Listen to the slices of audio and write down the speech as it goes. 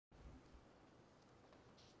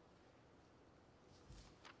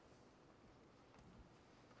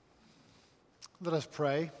Let us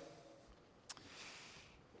pray.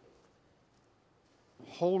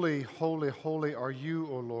 Holy, holy, holy are you,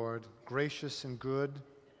 O Lord, gracious and good.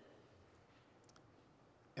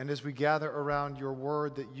 And as we gather around your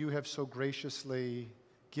word that you have so graciously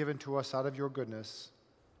given to us out of your goodness,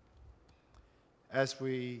 as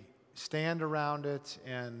we stand around it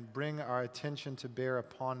and bring our attention to bear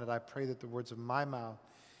upon it, I pray that the words of my mouth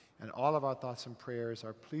and all of our thoughts and prayers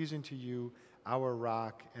are pleasing to you, our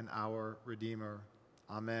rock and our Redeemer.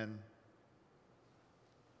 Amen.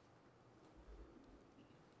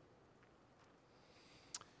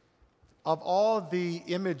 Of all the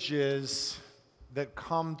images that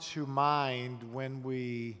come to mind when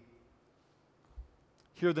we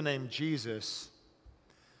hear the name Jesus,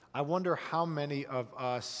 I wonder how many of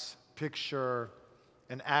us picture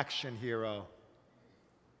an action hero.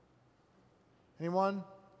 Anyone?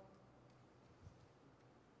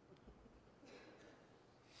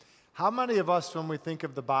 How many of us, when we think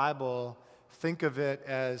of the Bible, think of it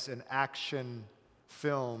as an action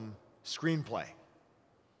film screenplay?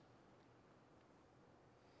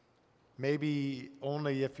 Maybe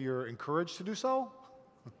only if you're encouraged to do so?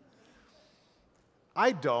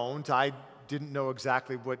 I don't. I didn't know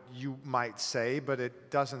exactly what you might say, but it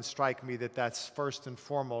doesn't strike me that that's first and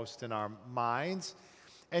foremost in our minds.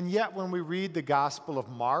 And yet, when we read the Gospel of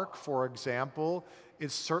Mark, for example, it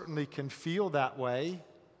certainly can feel that way.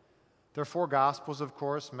 There are four Gospels, of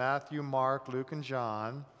course: Matthew, Mark, Luke, and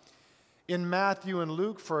John. In Matthew and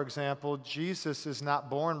Luke, for example, Jesus is not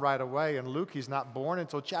born right away. In Luke, he's not born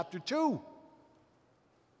until chapter 2.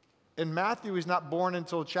 In Matthew, he's not born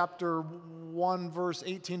until chapter 1, verse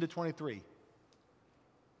 18 to 23.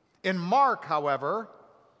 In Mark, however,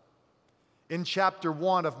 in chapter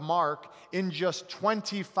 1 of Mark, in just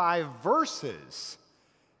 25 verses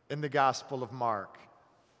in the Gospel of Mark,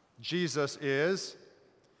 Jesus is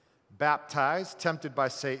baptized, tempted by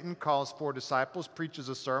Satan, calls 4 disciples, preaches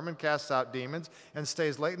a sermon, casts out demons, and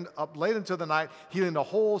stays up late into the night, healing the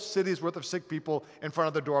whole city's worth of sick people in front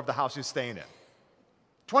of the door of the house he's staying in.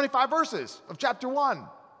 25 verses of chapter 1.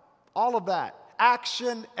 All of that.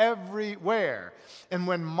 Action everywhere. And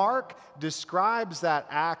when Mark describes that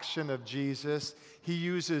action of Jesus, he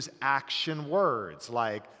uses action words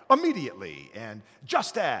like immediately and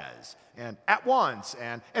just as and at once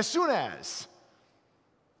and as soon as.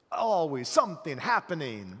 Always something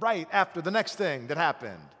happening right after the next thing that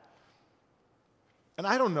happened. And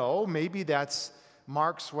I don't know, maybe that's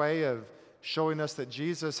Mark's way of showing us that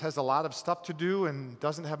Jesus has a lot of stuff to do and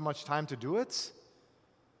doesn't have much time to do it.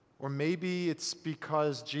 Or maybe it's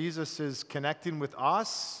because Jesus is connecting with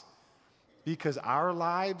us, because our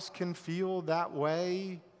lives can feel that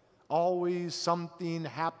way. Always something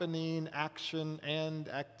happening, action and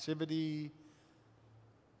activity.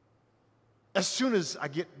 As soon as I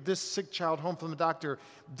get this sick child home from the doctor,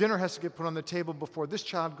 dinner has to get put on the table before this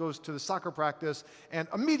child goes to the soccer practice, and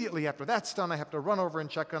immediately after that's done, I have to run over and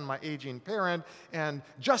check on my aging parent, and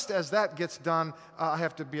just as that gets done, I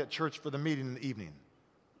have to be at church for the meeting in the evening.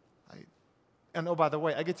 And oh, by the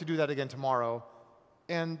way, I get to do that again tomorrow,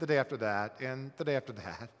 and the day after that, and the day after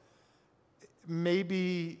that.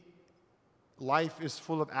 Maybe life is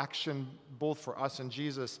full of action both for us and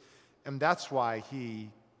Jesus, and that's why he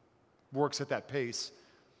works at that pace.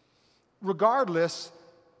 Regardless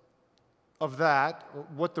of that, or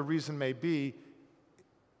what the reason may be,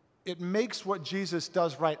 it makes what Jesus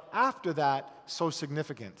does right after that so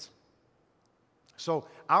significant. So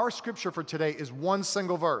our scripture for today is one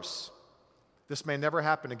single verse. This may never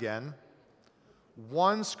happen again.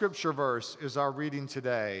 One scripture verse is our reading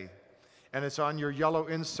today, and it's on your yellow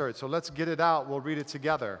insert. So let's get it out. We'll read it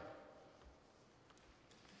together.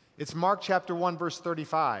 It's Mark chapter 1, verse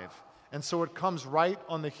 35. And so it comes right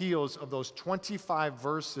on the heels of those 25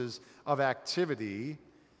 verses of activity.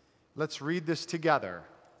 Let's read this together.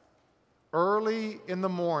 Early in the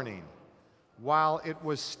morning, while it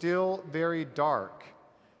was still very dark,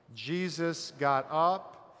 Jesus got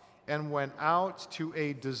up and went out to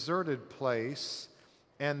a deserted place,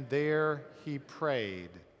 and there he prayed.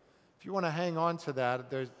 If you want to hang on to that,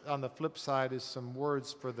 there's, on the flip side is some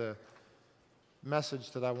words for the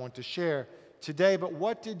message that I want to share today. But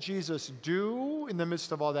what did Jesus do in the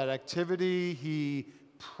midst of all that activity? He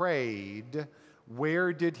prayed.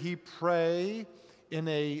 Where did he pray? In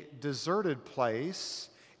a deserted place.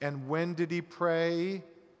 And when did he pray?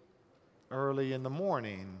 Early in the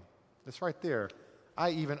morning. It's right there.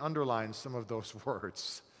 I even underlined some of those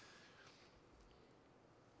words.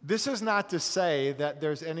 This is not to say that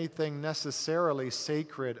there's anything necessarily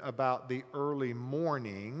sacred about the early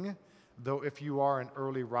morning. Though if you are an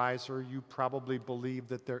early riser, you probably believe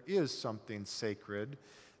that there is something sacred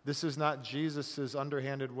This is not Jesus'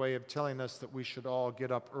 underhanded way of telling us that we should all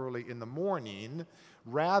get up early in the morning.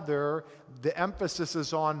 Rather, the emphasis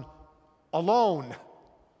is on alone.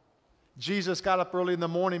 Jesus got up early in the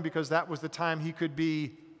morning because that was the time he could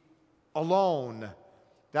be alone.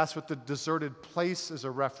 That's what the deserted place is a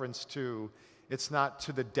reference to. It's not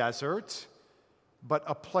to the desert, but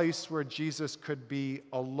a place where Jesus could be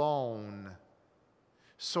alone.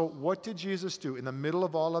 So what did Jesus do? In the middle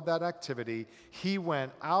of all of that activity, he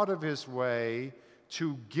went out of his way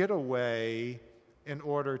to get away in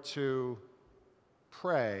order to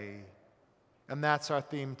pray. And that's our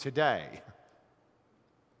theme today,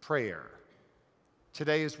 prayer.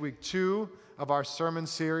 Today is week 2 of our sermon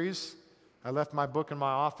series. I left my book in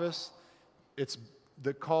my office. It's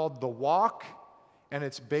called The Walk, and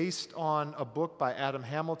it's based on a book by Adam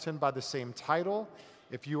Hamilton by the same title.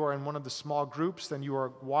 If you are in one of the small groups, then you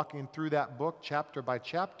are walking through that book chapter by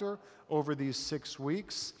chapter over these 6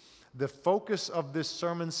 weeks. The focus of this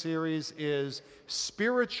sermon series is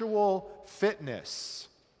spiritual fitness.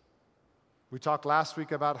 We talked last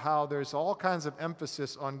week about how there's all kinds of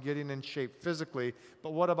emphasis on getting in shape physically,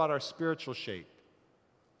 but what about our spiritual shape?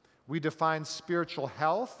 We define spiritual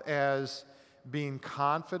health as being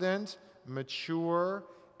confident, mature,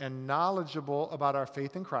 and knowledgeable about our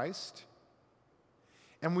faith in Christ.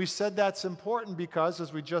 And we said that's important because,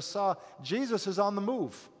 as we just saw, Jesus is on the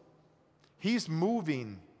move. He's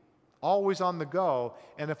moving, always on the go.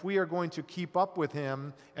 And if we are going to keep up with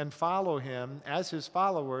him and follow him as his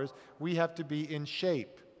followers, we have to be in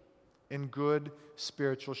shape, in good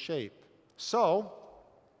spiritual shape. So,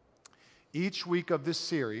 each week of this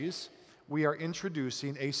series, we are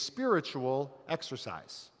introducing a spiritual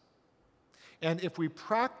exercise. And if we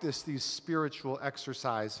practice these spiritual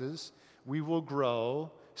exercises, we will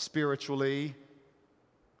grow spiritually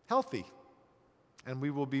healthy, and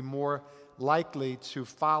we will be more likely to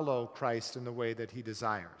follow Christ in the way that he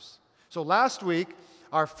desires. So last week,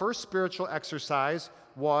 our first spiritual exercise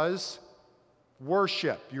was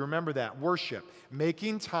worship. You remember that, worship.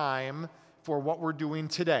 Making time for what we're doing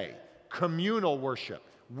today, communal worship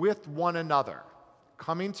with one another,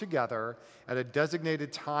 coming together at a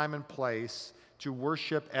designated time and place to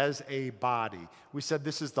worship as a body. We said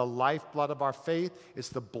this is the lifeblood of our faith. It's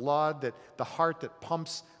the blood, the heart that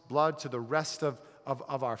pumps blood to the rest of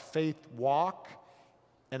our faith walk.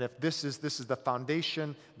 And if this is the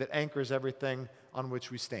foundation that anchors everything on which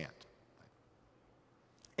we stand.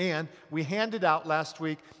 And we handed out last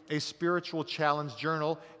week a spiritual challenge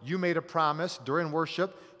journal. You made a promise during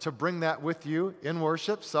worship to bring that with you in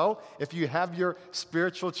worship. So if you have your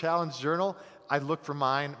spiritual challenge journal, I look for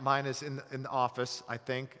mine. Mine is in the office, I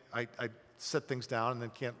think. I set things down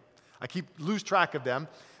and then lose track of them.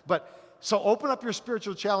 But so open up your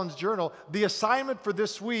spiritual challenge journal. The assignment for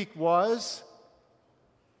this week was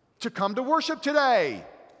to come to worship today.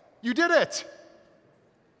 You did it.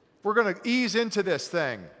 We're going to ease into this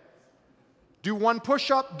thing. Do one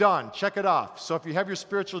push-up, done. Check it off. So if you have your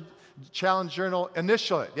spiritual challenge journal,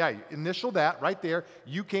 initial it. Yeah, initial that right there.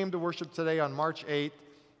 You came to worship today on March 8th.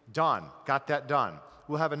 Done. Got that done.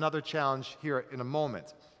 We'll have another challenge here in a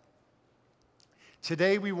moment.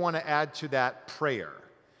 Today we want to add to that prayer,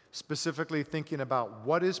 specifically thinking about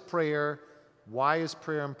what is prayer, why is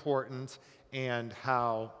prayer important, and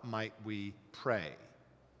how might we pray.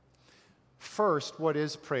 First, what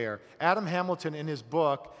is prayer? Adam Hamilton in his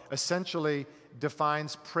book essentially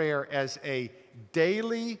defines prayer as a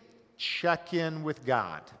daily check-in with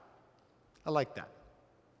God. I like that.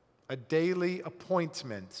 A daily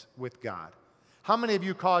appointment with God. How many of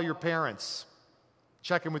you call your parents?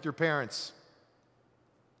 Check in with your parents.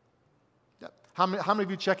 How many of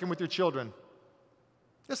you check in with your children?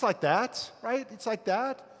 It's like that, right? It's like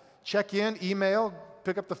that. Check in, email,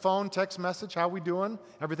 pick up the phone, text message, how we doing?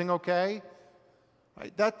 Everything okay?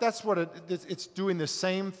 Right? That's what it's doing the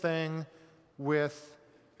same thing with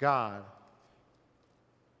God.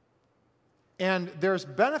 And there's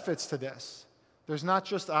benefits to this. There's not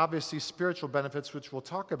just obviously spiritual benefits, which we'll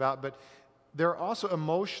talk about, but there are also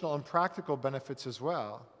emotional and practical benefits as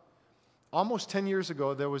well. Almost 10 years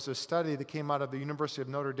ago, there was a study that came out of the University of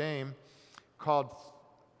Notre Dame called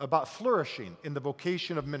about flourishing in the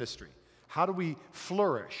vocation of ministry. How do we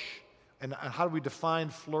flourish? And how do we define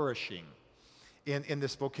flourishing in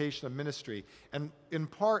this vocation of ministry? And in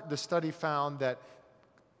part, the study found that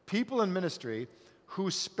people in ministry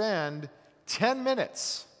who spend 10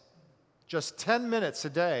 minutes, just 10 minutes a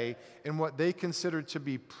day in what they considered to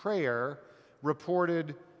be prayer,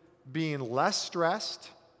 reported being less stressed,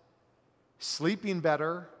 sleeping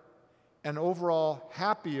better, and overall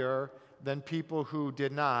happier than people who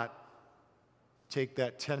did not take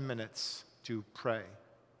that 10 minutes to pray.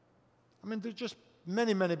 I mean, there's just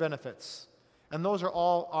many, many benefits. And those are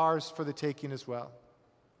all ours for the taking as well.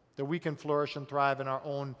 That we can flourish and thrive in our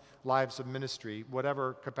own lives of ministry,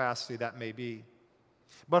 whatever capacity that may be.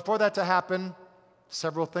 But for that to happen,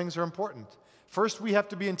 several things are important. First, we have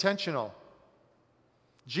to be intentional.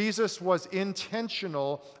 Jesus was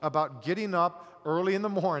intentional about getting up early in the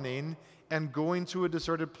morning and going to a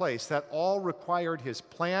deserted place. That all required his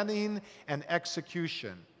planning and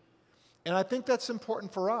execution. And I think that's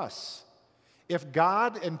important for us. If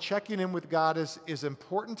God and checking in with God is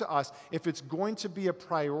important to us, if it's going to be a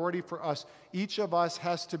priority for us, each of us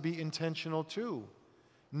has to be intentional too.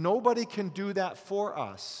 Nobody can do that for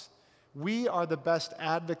us. We are the best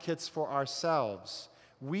advocates for ourselves.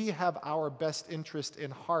 We have our best interest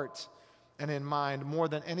in heart and in mind more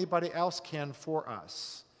than anybody else can for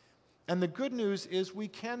us. And the good news is we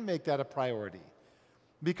can make that a priority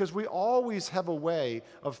because we always have a way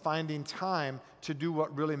of finding time to do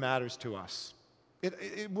what really matters to us.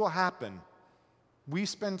 It will happen. We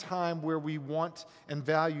spend time where we want and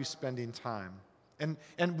value spending time.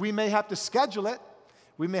 And we may have to schedule it.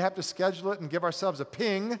 We may have to schedule it and give ourselves a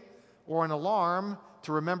ping or an alarm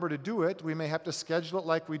to remember to do it. We may have to schedule it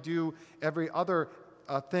like we do every other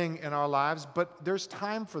thing in our lives, but there's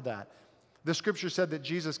time for that. The scripture said that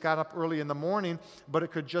Jesus got up early in the morning, but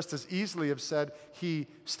it could just as easily have said he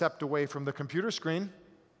stepped away from the computer screen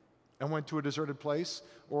and went to a deserted place,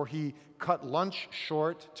 or he cut lunch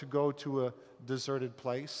short to go to a deserted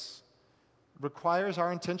place. It requires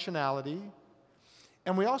our intentionality.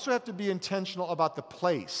 And we also have to be intentional about the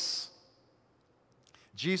place.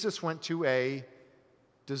 Jesus went to a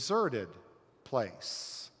deserted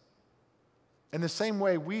place. In the same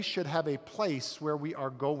way, we should have a place where we are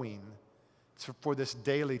going for this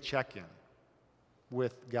daily check-in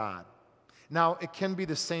with God. Now, it can be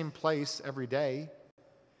the same place every day.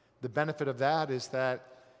 The benefit of that is that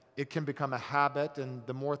it can become a habit, and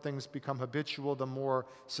the more things become habitual, the more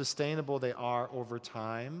sustainable they are over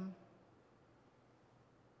time.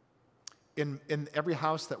 In every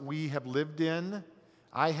house that we have lived in,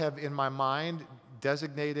 I have in my mind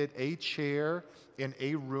designated a chair in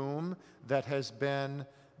a room that has been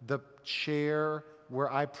the chair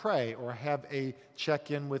where I pray or have a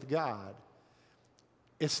check-in with God.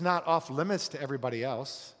 It's not off limits to everybody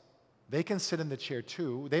else. They can sit in the chair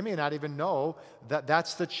too. They may not even know that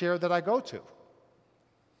that's the chair that I go to.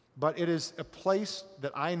 But it is a place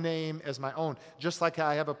that I name as my own. Just like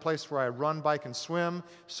I have a place where I run, bike, and swim,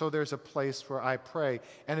 so there's a place where I pray.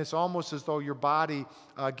 And it's almost as though your body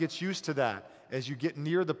gets used to that. As you get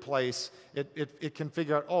near the place, it can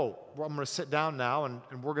figure out, oh, well, I'm going to sit down now, and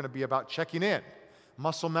we're going to be about checking in.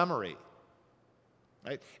 Muscle memory.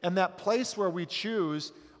 Right? And that place where we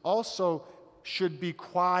choose also should be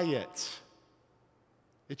quiet.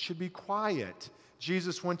 It should be quiet.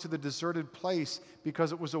 Jesus went to the deserted place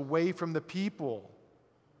because it was away from the people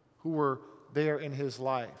who were there in his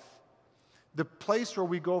life. The place where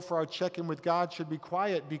we go for our check-in with God should be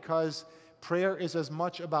quiet because prayer is as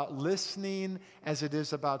much about listening as it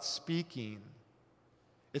is about speaking.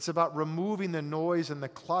 It's about removing the noise and the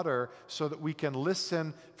clutter so that we can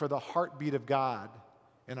listen for the heartbeat of God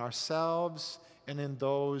in ourselves and in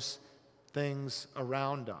those things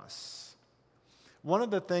around us. One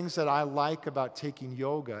of the things that I like about taking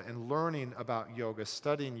yoga and learning about yoga,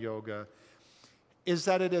 studying yoga, is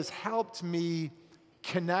that it has helped me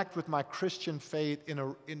connect with my Christian faith in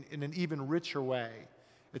an even richer way.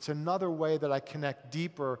 It's another way that I connect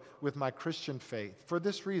deeper with my Christian faith. For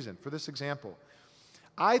this reason, for this example,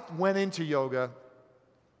 I went into yoga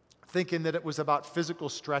thinking that it was about physical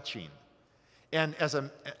stretching. And as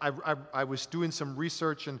I was doing some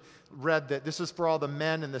research and read that this is for all the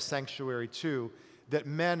men in the sanctuary too, that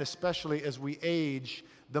men, especially as we age,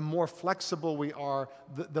 the more flexible we are,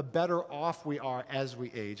 the better off we are as we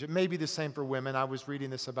age. It may be the same for women. I was reading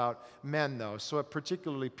this about men, though, so it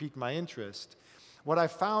particularly piqued my interest. What I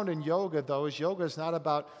found in yoga, though, is yoga is not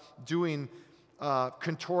about doing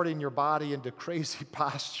contorting your body into crazy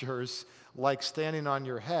postures like standing on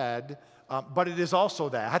your head, but it is also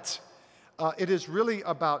that. It is really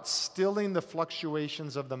about stilling the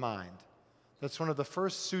fluctuations of the mind. That's one of the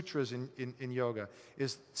first sutras in yoga,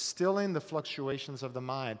 is stilling the fluctuations of the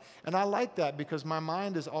mind. And I like that because my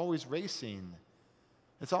mind is always racing.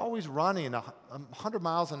 It's always running 100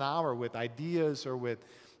 miles an hour with ideas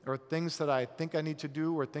or things that I think I need to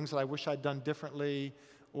do or things that I wish I'd done differently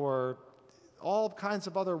or all kinds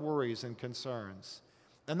of other worries and concerns.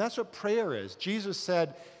 And that's what prayer is. Jesus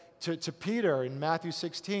said to Peter in Matthew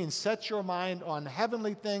 16, set your mind on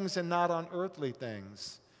heavenly things and not on earthly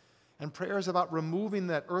things. And prayer is about removing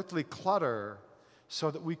that earthly clutter so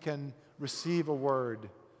that we can receive a word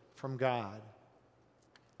from God.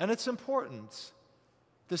 And it's important.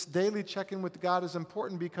 This daily check-in with God is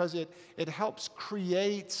important because it helps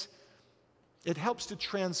to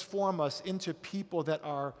transform us into people that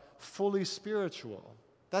are fully spiritual.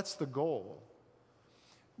 That's the goal.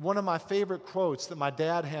 One of my favorite quotes that my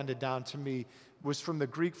dad handed down to me was from the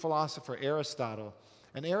Greek philosopher Aristotle.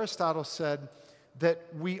 And Aristotle said that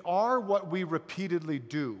we are what we repeatedly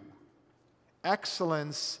do.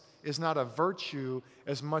 Excellence is not a virtue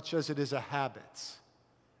as much as it is a habit.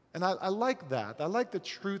 And I like that. I like the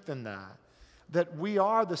truth in that. That we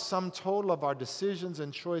are the sum total of our decisions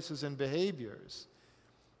and choices and behaviors.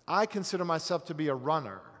 I consider myself to be a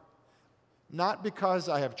runner. Not because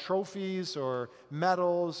I have trophies or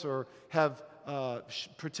medals or have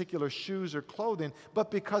particular shoes or clothing,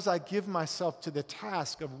 but because I give myself to the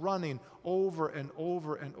task of running over and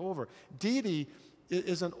over and over. Dee Dee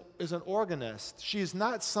is an organist. She is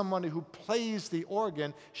not someone who plays the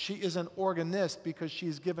organ. She is an organist because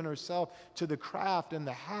she's given herself to the craft and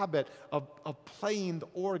the habit of playing the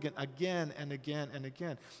organ again and again and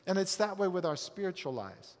again. And it's that way with our spiritual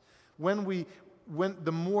lives. When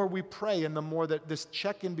the more we pray and the more that this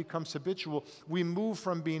check-in becomes habitual, we move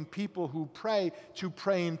from being people who pray to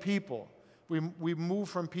praying people. We move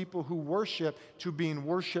from people who worship to being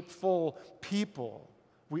worshipful people.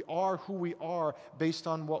 We are who we are based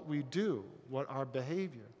on what we do, what our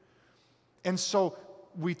behavior. And so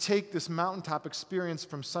we take this mountaintop experience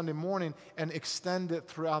from Sunday morning and extend it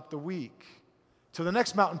throughout the week to the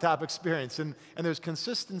next mountaintop experience. And there's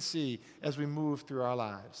consistency as we move through our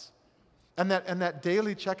lives. And that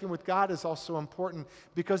daily check-in with God is also important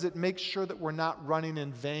because it makes sure that we're not running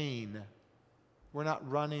in vain. We're not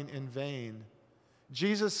running in vain.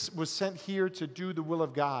 Jesus was sent here to do the will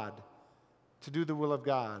of God. To do the will of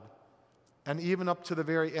God. And even up to the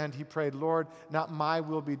very end, he prayed, Lord, not my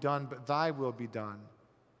will be done, but thy will be done.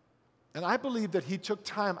 And I believe that he took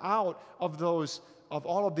time out of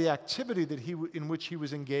all of the activity in which he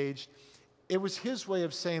was engaged. It was his way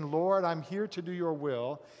of saying, Lord, I'm here to do your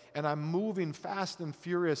will, and I'm moving fast and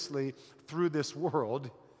furiously through this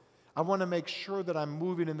world. I want to make sure that I'm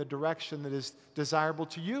moving in the direction that is desirable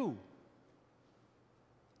to you.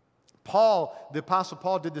 The Apostle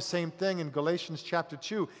Paul did the same thing in Galatians chapter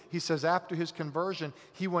 2. He says after his conversion,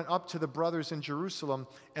 he went up to the brothers in Jerusalem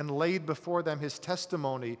and laid before them his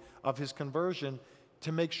testimony of his conversion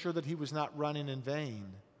to make sure that he was not running in vain.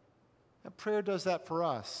 And prayer does that for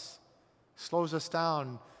us. Slows us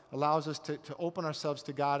down, allows us to open ourselves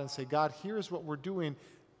to God and say, God, here's what we're doing.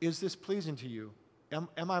 Is this pleasing to you?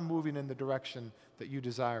 Am I moving in the direction that you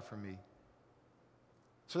desire for me?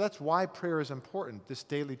 So that's why prayer is important, this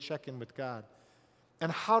daily check-in with God. And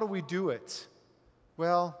how do we do it?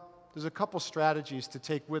 Well, there's a couple strategies to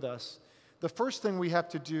take with us. The first thing we have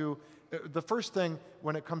to do, the first thing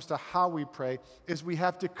when it comes to how we pray, is we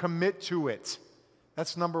have to commit to it.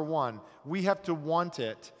 That's number one. We have to want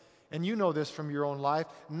it. And you know this from your own life.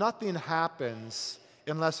 Nothing happens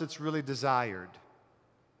unless it's really desired.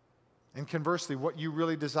 And conversely, what you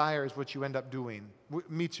really desire is what you end up doing.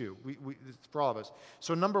 Me too. It's for all of us.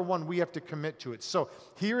 So number one, we have to commit to it. So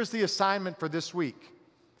here's the assignment for this week.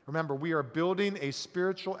 Remember, we are building a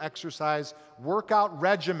spiritual exercise workout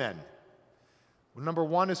regimen. Number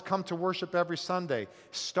one is come to worship every Sunday.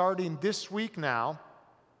 Starting this week now,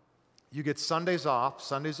 you get Sundays off.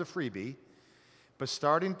 Sunday's a freebie. But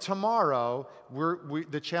starting tomorrow,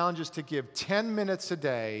 the challenge is to give 10 minutes a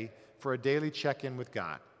day for a daily check-in with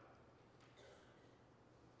God.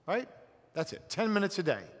 Right? That's it. 10 minutes a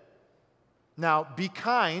day. Now, be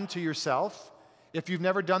kind to yourself. If you've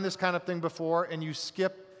never done this kind of thing before and you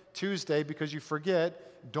skip Tuesday because you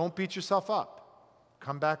forget, don't beat yourself up.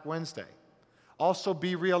 Come back Wednesday. Also,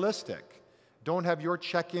 be realistic. Don't have your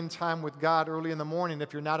check-in time with God early in the morning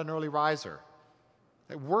if you're not an early riser.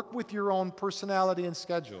 Work with your own personality and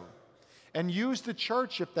schedule. And use the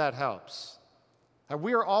church if that helps.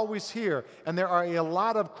 We are always here, and there are a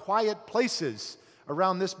lot of quiet places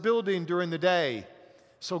around this building during the day.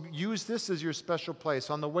 So use this as your special place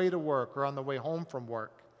on the way to work or on the way home from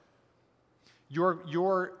work.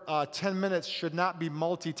 Your 10 minutes should not be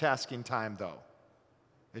multitasking time, though.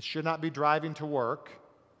 It should not be driving to work.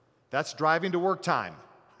 That's driving to work time.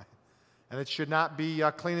 And it should not be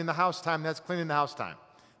cleaning the house time. That's cleaning the house time.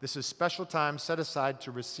 This is special time set aside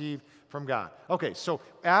to receive from God. Okay, so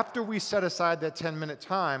after we set aside that 10-minute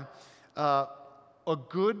time, a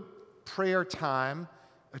good prayer time,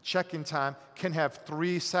 a check-in time, can have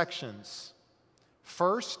 3 sections.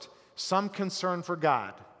 First, some concern for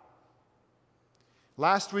God.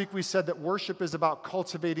 Last week we said that worship is about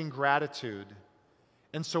cultivating gratitude.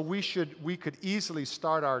 And so we could easily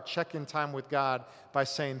start our check-in time with God by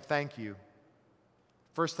saying thank you.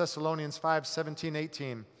 1 Thessalonians 5, 17,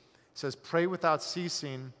 18 says, pray without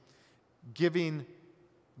ceasing, giving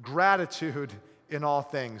gratitude in all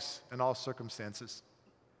things, in all circumstances.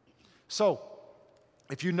 So,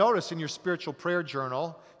 if you notice in your spiritual prayer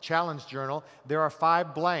journal, challenge journal, there are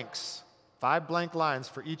 5 blanks, 5 blank lines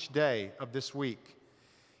for each day of this week.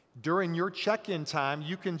 During your check-in time,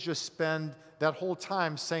 you can just spend that whole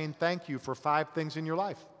time saying thank you for 5 things in your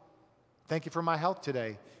life. Thank you for my health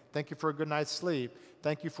today. Thank you for a good night's sleep.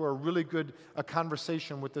 Thank you for a really good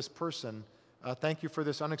conversation with this person. Thank you for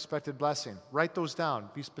this unexpected blessing. Write those down.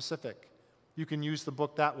 Be specific. You can use the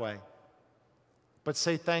book that way. But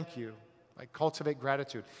say thank you. Like cultivate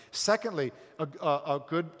gratitude. Secondly, a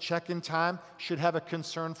good check-in time should have a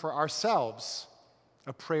concern for ourselves,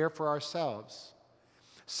 a prayer for ourselves.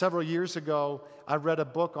 Several years ago, I read a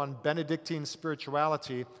book on Benedictine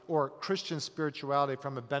spirituality, or Christian spirituality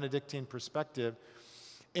from a Benedictine perspective.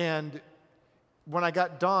 And when I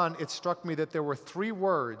got done, it struck me that there were 3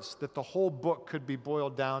 words that the whole book could be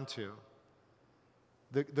boiled down to.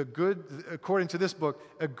 According to this book,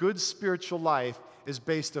 a good spiritual life is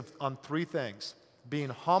based on 3 things: being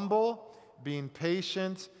humble, being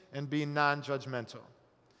patient, and being non-judgmental.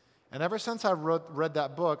 And ever since I read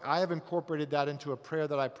that book, I have incorporated that into a prayer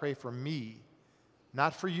that I pray for me.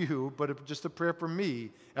 Not for you, but just a prayer for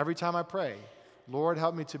me every time I pray. Lord,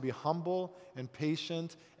 help me to be humble and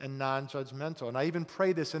patient and non-judgmental. And I even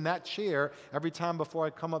pray this in that chair every time before I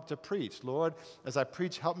come up to preach. Lord, as I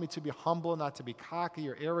preach, help me to be humble, not to be cocky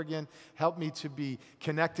or arrogant. Help me to be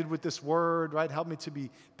connected with this word, right? Help me to be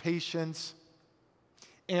patient.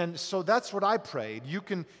 And so that's what I prayed. You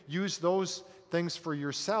can use those things for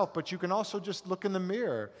yourself, but you can also just look in the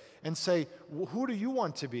mirror and say, who do you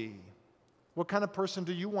want to be? What kind of person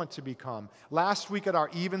do you want to become? Last week at our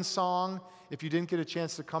Evensong, if you didn't get a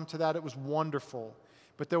chance to come to that, it was wonderful.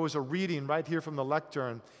 But there was a reading right here from the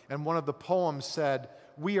lectern, and one of the poems said,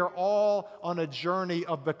 we are all on a journey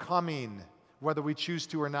of becoming, whether we choose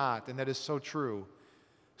to or not, and that is so true.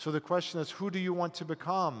 So the question is, who do you want to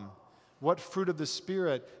become? What fruit of the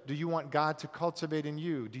Spirit do you want God to cultivate in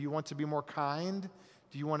you? Do you want to be more kind?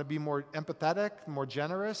 Do you want to be more empathetic, more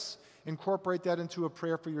generous? Incorporate that into a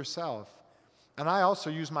prayer for yourself. And I also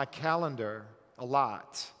use my calendar a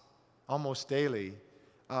lot, almost daily.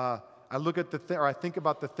 I look at I think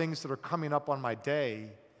about the things that are coming up on my day,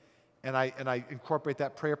 and I incorporate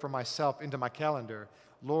that prayer for myself into my calendar.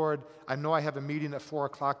 Lord, I know I have a meeting at 4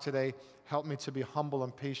 o'clock today. Help me to be humble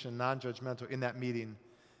and patient, non-judgmental in that meeting.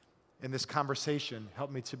 In this conversation, help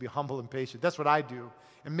me to be humble and patient. That's what I do.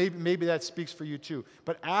 And maybe that speaks for you too.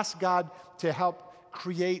 But ask God to help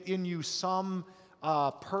create in you some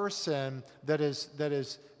person that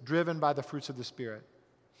is driven by the fruits of the Spirit.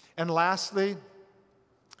 And lastly,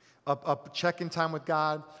 a check-in time with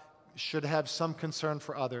God should have some concern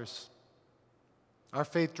for others. Our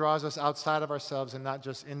faith draws us outside of ourselves and not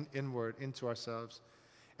just inward into ourselves.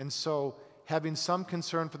 And so having some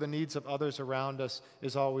concern for the needs of others around us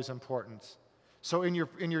is always important. So in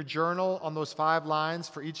your journal, on those 5 lines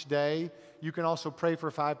for each day, you can also pray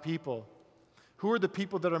for 5 people. Who are the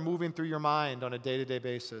people that are moving through your mind on a day-to-day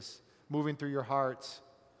basis, moving through your hearts?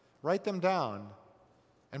 Write them down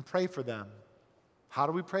and pray for them. How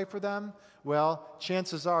do we pray for them? Well,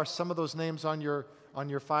 chances are some of those names on your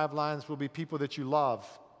 5 lines will be people that you love.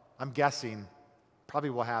 I'm guessing. Probably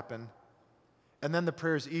will happen. And then the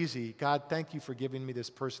prayer is easy. God, thank you for giving me this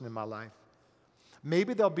person in my life.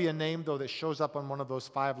 Maybe there'll be a name, though, that shows up on one of those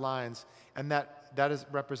 5 lines, and that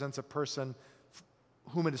represents a person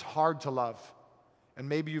whom it is hard to love. And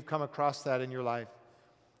maybe you've come across that in your life.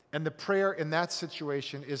 And the prayer in that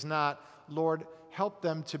situation is not, Lord, help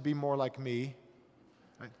them to be more like me.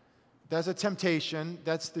 Right? That's a temptation.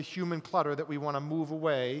 That's the human clutter that we want to move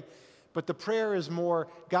away. But the prayer is more,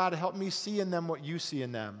 God, help me see in them what you see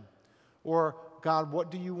in them. Or, God,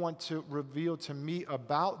 what do you want to reveal to me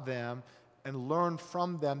about them and learn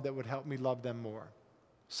from them that would help me love them more?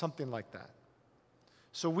 Something like that.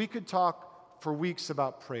 So we could talk for weeks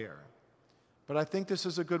about prayer, but I think this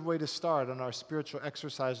is a good way to start on our spiritual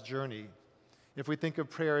exercise journey. If we think of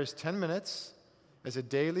prayer as 10 minutes, as a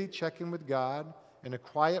daily check-in with God in a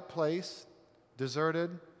quiet place,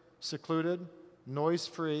 deserted, secluded,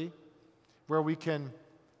 noise-free, where we can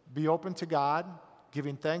be open to God,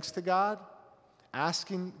 giving thanks to God,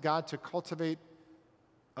 asking God to cultivate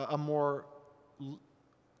a more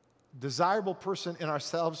desirable person in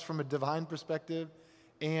ourselves from a divine perspective,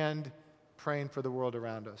 and praying for the world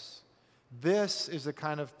around us. This is the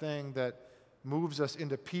kind of thing that moves us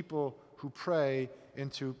into people who pray,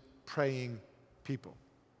 into praying people.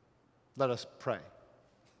 Let us pray.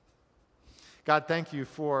 God, thank you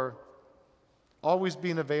for always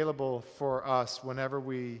being available for us whenever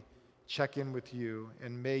we check in with you.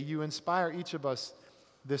 And may you inspire each of us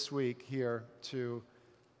this week here to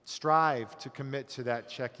strive to commit to that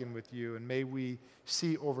check-in with you. And may we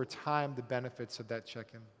see over time the benefits of that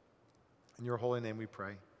check-in. In your holy name we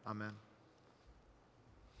pray. Amen.